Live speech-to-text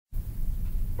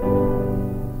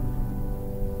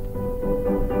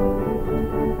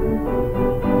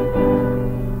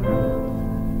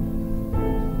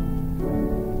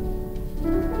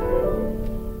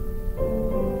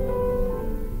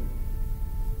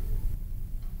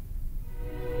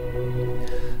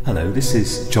Hello, this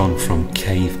is John from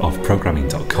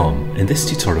caveofprogramming.com. In this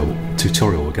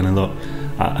tutorial we're going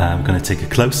to take a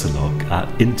closer look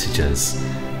at integers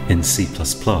in C++.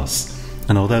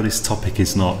 And although this topic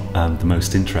is not the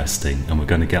most interesting, and we're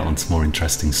going to get on to more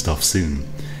interesting stuff soon,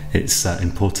 it's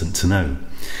important to know.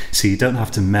 So you don't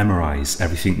have to memorize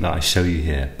everything that I show you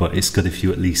here, but it's good if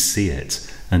you at least see it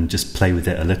and just play with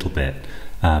it a little bit,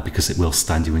 because it will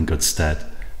stand you in good stead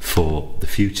for the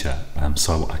future.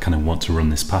 So I kind of want to run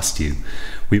this past you.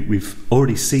 We've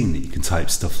already seen that you can type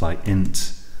stuff like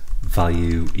int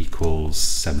value equals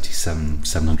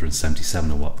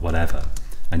 777 or whatever,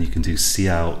 and you can do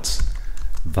cout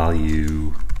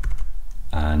value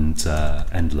and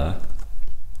endler,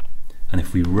 and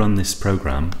if we run this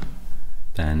program,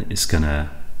 then it's going to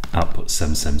output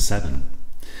 777.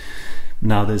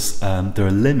 Now there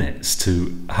are limits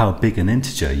to how big an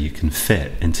integer you can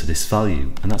fit into this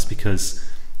value, and that's because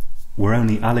we're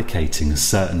only allocating a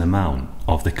certain amount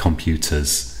of the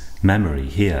computer's memory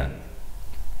here.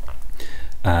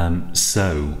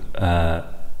 The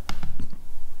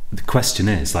question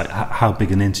is, like, how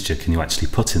big an integer can you actually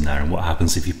put in there, and what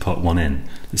happens if you put one in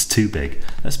that's too big?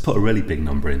 Let's put a really big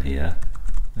number in here.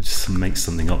 Let's just make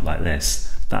something up like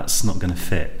this. That's not going to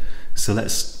fit. So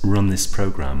let's run this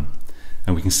program,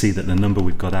 and we can see that the number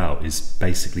we've got out is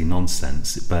basically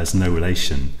nonsense. It bears no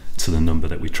relation to the number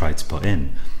that we tried to put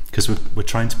in, because we're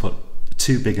trying to put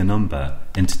too big a number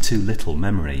into too little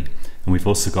memory. And we've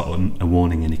also got a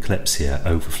warning in Eclipse here,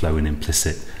 overflow in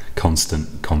implicit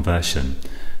constant conversion.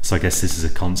 So I guess this is a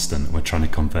constant, and we're trying to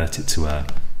convert it to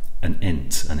an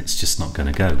int, and it's just not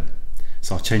going to go.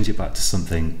 So I'll change it back to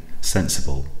something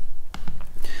sensible.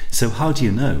 So how do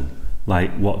you know,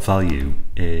 like, what value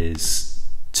is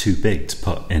too big to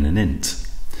put in an int?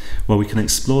 Well, we can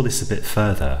explore this a bit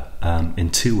further in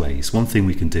two ways. One thing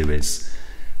we can do is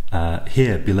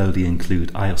here below the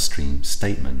include iostream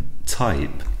statement,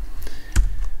 type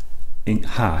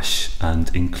hash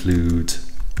and include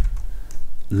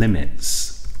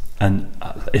limits. And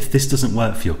if this doesn't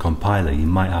work for your compiler, you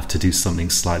might have to do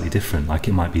something slightly different, like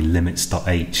it might be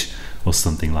limits.h or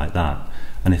something like that.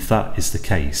 And if that is the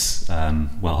case,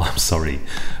 well, I'm sorry,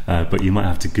 but you might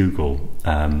have to Google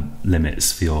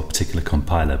limits for your particular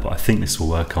compiler, but I think this will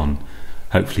work on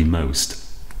hopefully most.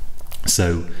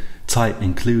 So type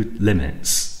include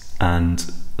limits, and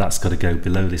that's got to go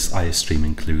below this iostream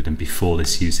include and before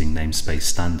this using namespace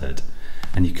standard.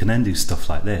 And you can then do stuff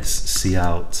like this,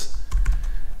 cout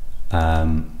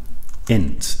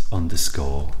int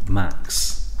underscore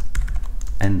max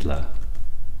endler.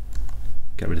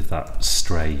 Get rid of that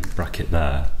stray bracket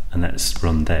there, and let's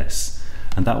run this,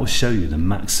 and that will show you the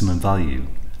maximum value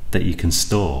that you can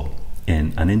store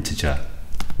in an integer,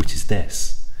 which is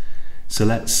this. So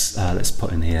let's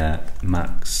put in here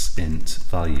max int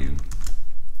value. And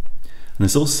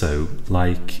there's also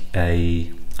like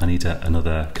I need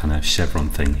another kind of chevron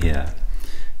thing here,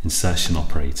 insertion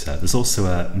operator. There's also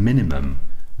a minimum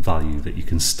value that you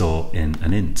can store in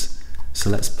an int. So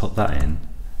let's put that in,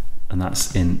 and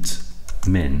that's int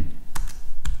min.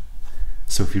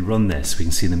 So if we run this, we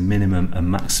can see the minimum and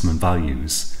maximum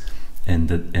values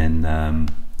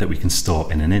that we can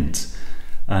store in an int.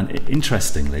 And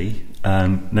interestingly,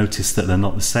 notice that they're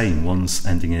not the same. One's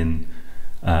ending in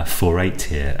 48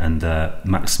 here, and the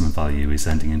maximum value is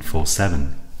ending in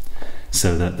 47.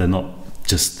 So that it's not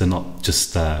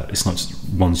just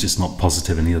one's just not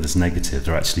positive and the other's negative.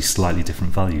 They're actually slightly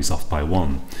different values off by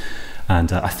one.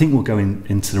 And I think we'll go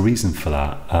into the reason for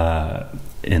that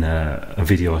in a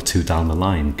video or two down the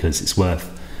line, because it's worth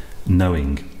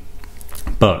knowing.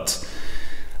 But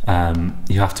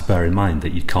you have to bear in mind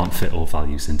that you can't fit all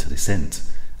values into this int.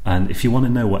 And if you want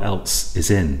to know what else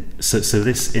is in, so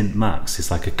this int max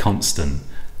is like a constant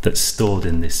that's stored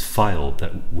in this file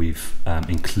that we've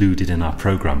included in our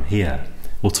program here.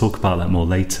 We'll talk about that more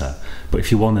later. But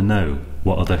if you want to know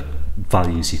what other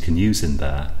values you can use in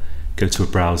there, go to a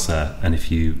browser, and if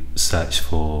you search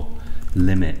for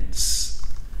limits.h,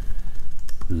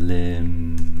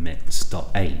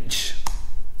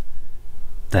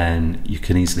 then you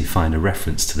can easily find a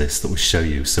reference to this that will show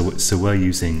you. So we're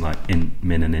using like int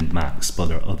min and int max, but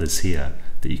there are others here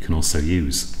that you can also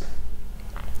use.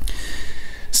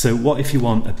 So what if you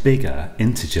want a bigger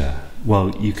integer?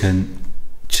 Well, you can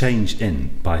change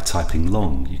int by typing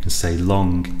long. You can say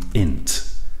long int.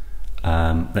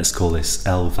 Let's call this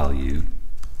L value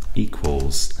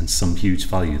equals, and some huge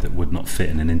value that would not fit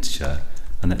in an integer,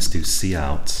 and let's do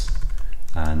cout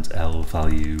and L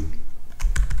value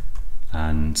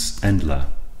and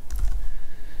endler,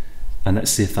 and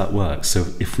let's see if that works.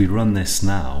 So if we run this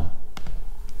now,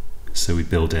 so we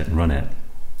build it and run it,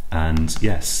 and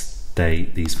yes,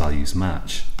 these values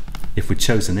match. If we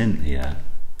chose an int here,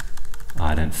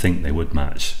 I don't think they would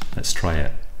match. Let's try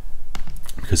it,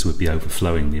 because we'd be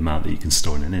overflowing the amount that you can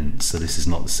store in an int. So this is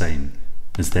not the same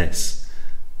as this,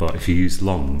 but if you use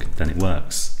long, then it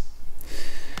works.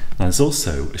 Now there's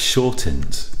also a short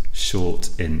int,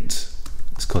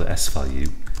 let's call it s value,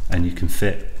 and you can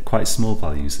fit quite small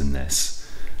values in this.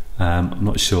 I'm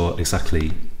not sure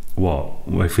exactly what.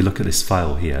 Well, if we look at this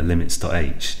file here,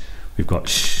 limits.h, we've got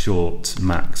short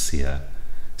max here.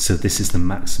 So this is the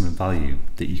maximum value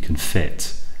that you can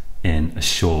fit in a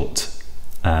short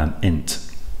int.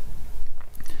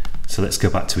 So let's go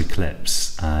back to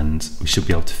Eclipse, and we should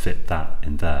be able to fit that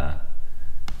in there.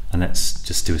 And let's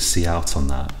just do a cout on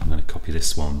that. I'm going to copy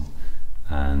this one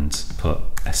and put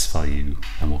s value,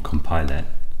 and we'll compile it.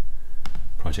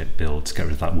 Project build to get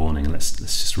rid of that warning, and let's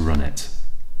just run it.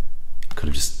 I could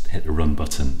have just hit the run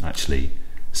button actually.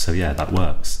 So yeah, that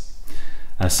works.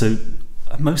 So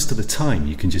most of the time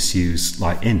you can just use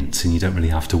like int and you don't really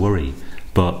have to worry.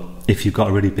 But if you've got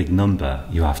a really big number,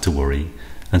 you have to worry.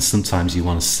 And sometimes you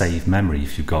want to save memory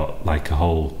if you've got like a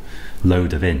whole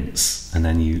load of ints, and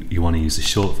then you want to use a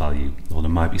short value, or there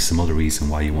might be some other reason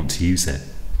why you want to use it.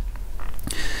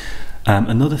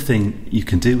 Another thing you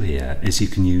can do here is you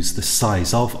can use the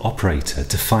Sizeof operator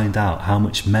to find out how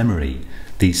much memory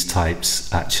these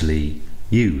types actually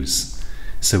use.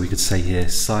 So we could say here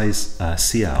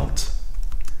cout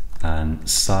and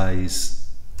size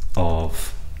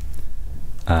of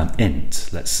int,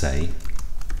 let's say,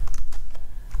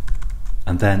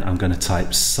 and then I'm going to type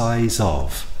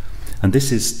Sizeof, and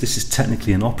this is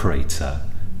technically an operator,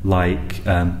 like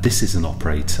this is an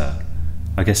operator.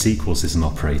 I guess equals is an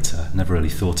operator. Never really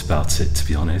thought about it, to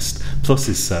be honest. Plus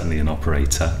is certainly an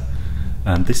operator.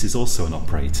 This is also an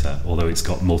operator, although it's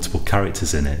got multiple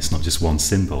characters in it. It's not just one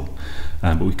symbol.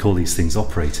 But we call these things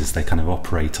operators. They kind of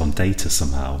operate on data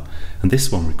somehow. And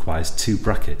this one requires 2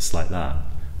 brackets like that,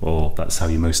 or that's how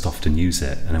you most often use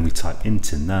it. And then we type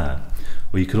int in there.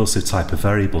 Or you could also type a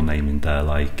variable name in there,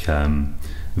 like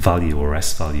value or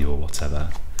s value or whatever.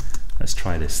 Let's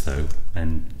try this though,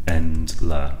 and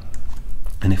la.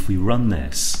 And if we run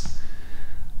this,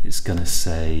 it's going to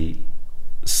say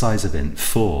size of int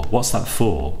 4. What's that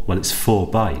for? Well, it's 4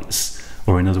 bytes,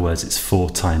 or in other words, it's 4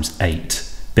 times 8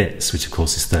 bits, which of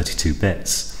course is 32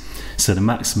 bits. So the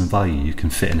maximum value you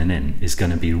can fit in an int is going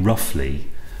to be roughly,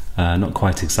 not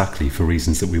quite exactly for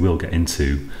reasons that we will get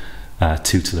into,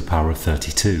 2 to the power of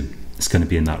 32. It's going to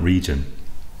be in that region.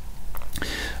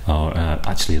 Or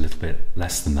actually a little bit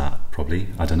less than that, probably.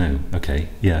 I don't know. Okay,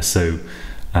 yeah, so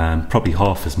probably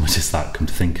half as much as that, come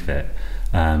to think of it,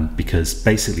 because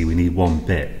basically we need 1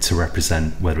 bit to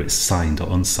represent whether it's signed or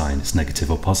unsigned, it's negative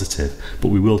or positive, but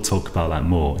we will talk about that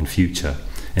more in the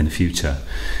future.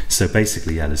 So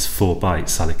basically, yeah, there's 4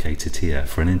 bytes allocated here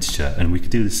for an integer, and we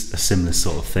could do this, a similar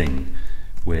sort of thing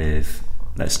with,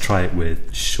 let's try it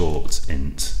with short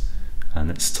int, and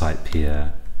let's type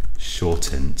here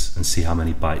short int and see how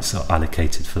many bytes are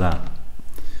allocated for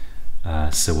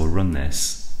that. So we'll run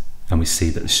this, and we see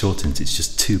that the short int is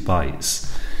just 2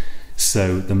 bytes.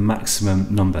 So the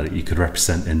maximum number that you could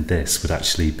represent in this would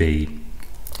actually be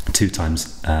 2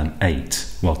 times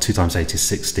 8. Well, 2 times 8 is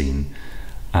 16,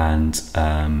 and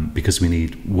because we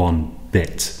need 1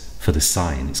 bit for the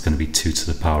sign, it's going to be 2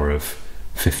 to the power of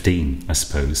 15, I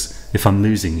suppose. If I'm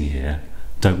losing you here,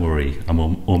 don't worry, I'm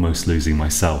almost losing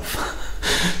myself.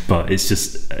 But it's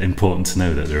just important to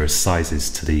know that there are sizes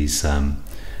to these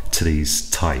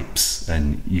types,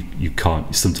 and you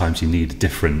can't, sometimes you need a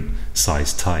different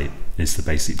size type, is the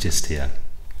basic gist here.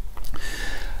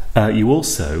 You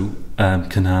also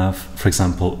can have, for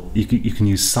example, you can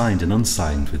use signed and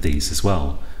unsigned with these as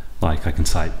well. Like I can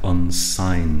type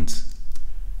unsigned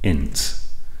int,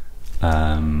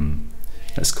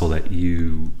 let's call it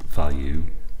u value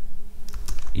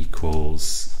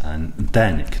equals, and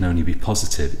then it can only be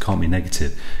positive, it can't be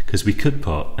negative, because we could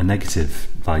put a negative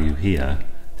value here.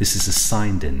 This is a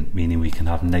signed int, meaning we can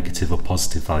have negative or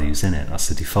positive values in it. That's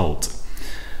the default.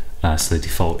 So the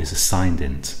default is a signed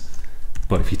int.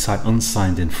 But if you type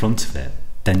unsigned in front of it,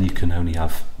 then you can only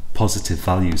have positive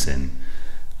values in.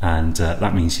 And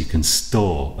that means you can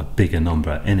store a bigger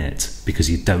number in it, because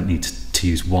you don't need to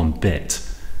use 1 bit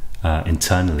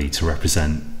internally to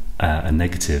represent a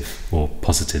negative or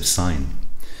positive sign.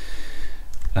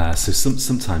 So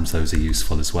sometimes those are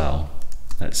useful as well.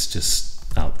 Let's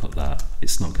just output that.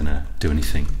 It's not going to do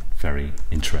anything very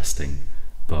interesting,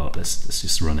 but let's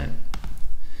just run it.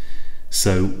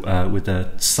 So with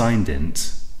a signed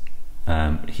int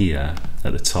here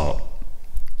at the top,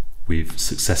 we've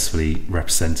successfully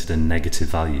represented a negative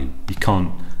value. You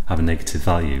can't have a negative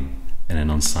value in an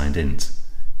unsigned int,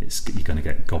 you're going to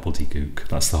get gobbledygook.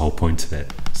 That's the whole point of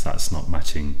it. So that's not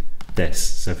matching this.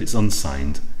 So if it's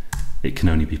unsigned, it can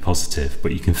only be positive,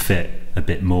 but you can fit a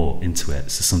bit more into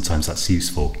it. So sometimes that's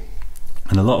useful.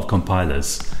 And a lot of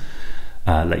compilers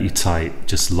let you type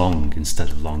just long instead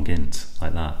of long int,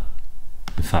 like that.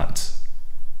 In fact,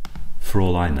 for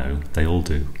all I know, they all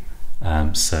do.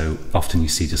 So often you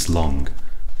see just long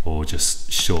or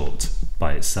just short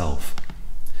by itself.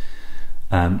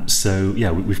 So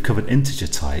yeah, we've covered integer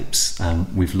types.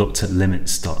 We've looked at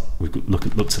limits. We've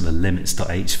looked at the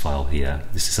limits.h file here.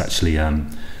 This is actually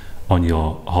on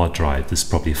your hard drive. There's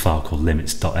probably a file called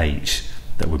limits.h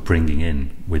that we're bringing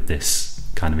in with this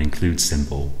kind of include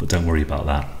symbol, but don't worry about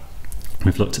that.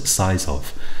 We've looked at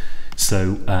Sizeof.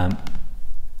 So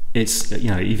it's, you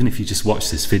know, even if you just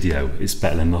watch this video, it's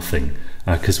better than nothing,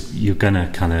 because you're gonna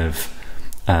kind of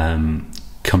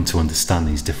come to understand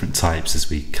these different types as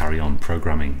we carry on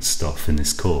programming stuff in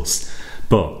this course.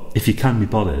 But if you can be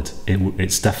bothered,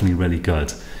 it's definitely really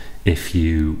good if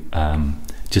you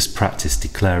just practice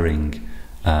declaring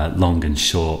long and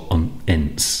short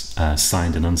ints,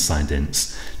 signed and unsigned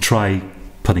ints. Try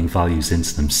putting values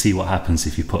into them. See what happens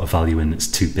if you put a value in that's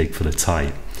too big for the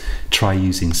type. Try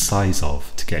using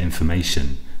Sizeof to get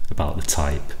information about the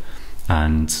type,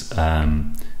 and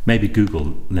maybe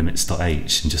Google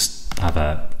limits.h and just have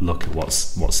a look at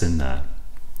what's in there.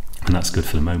 And that's good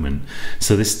for the moment.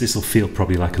 So this will feel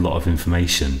probably like a lot of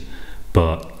information,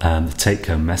 but the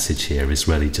take-home message here is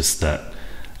really just that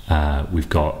we've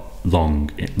got long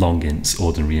ints,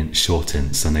 ordinary ints, short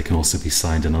ints, and they can also be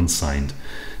signed and unsigned.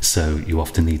 So you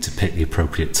often need to pick the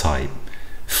appropriate type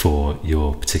for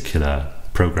your particular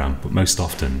program, but most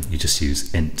often you just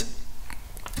use int.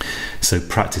 So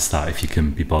practice that if you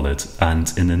can be bothered.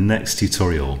 And in the next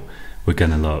tutorial, we're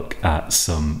going to look at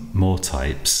some more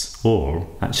types, or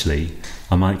actually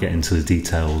I might get into the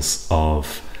details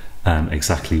of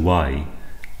exactly why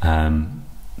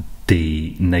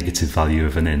the negative value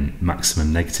of an int,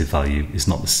 maximum negative value, is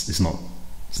not the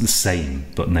same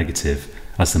but negative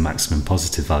as the maximum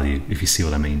positive value, if you see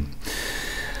what I mean.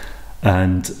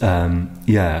 And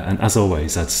yeah, and as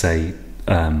always, I'd say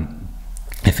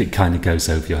if it kind of goes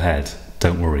over your head,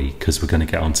 don't worry, because we're going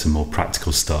to get on to more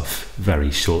practical stuff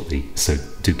very shortly, so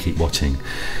do keep watching.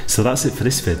 So that's it for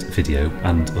this video,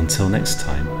 and until next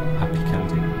time.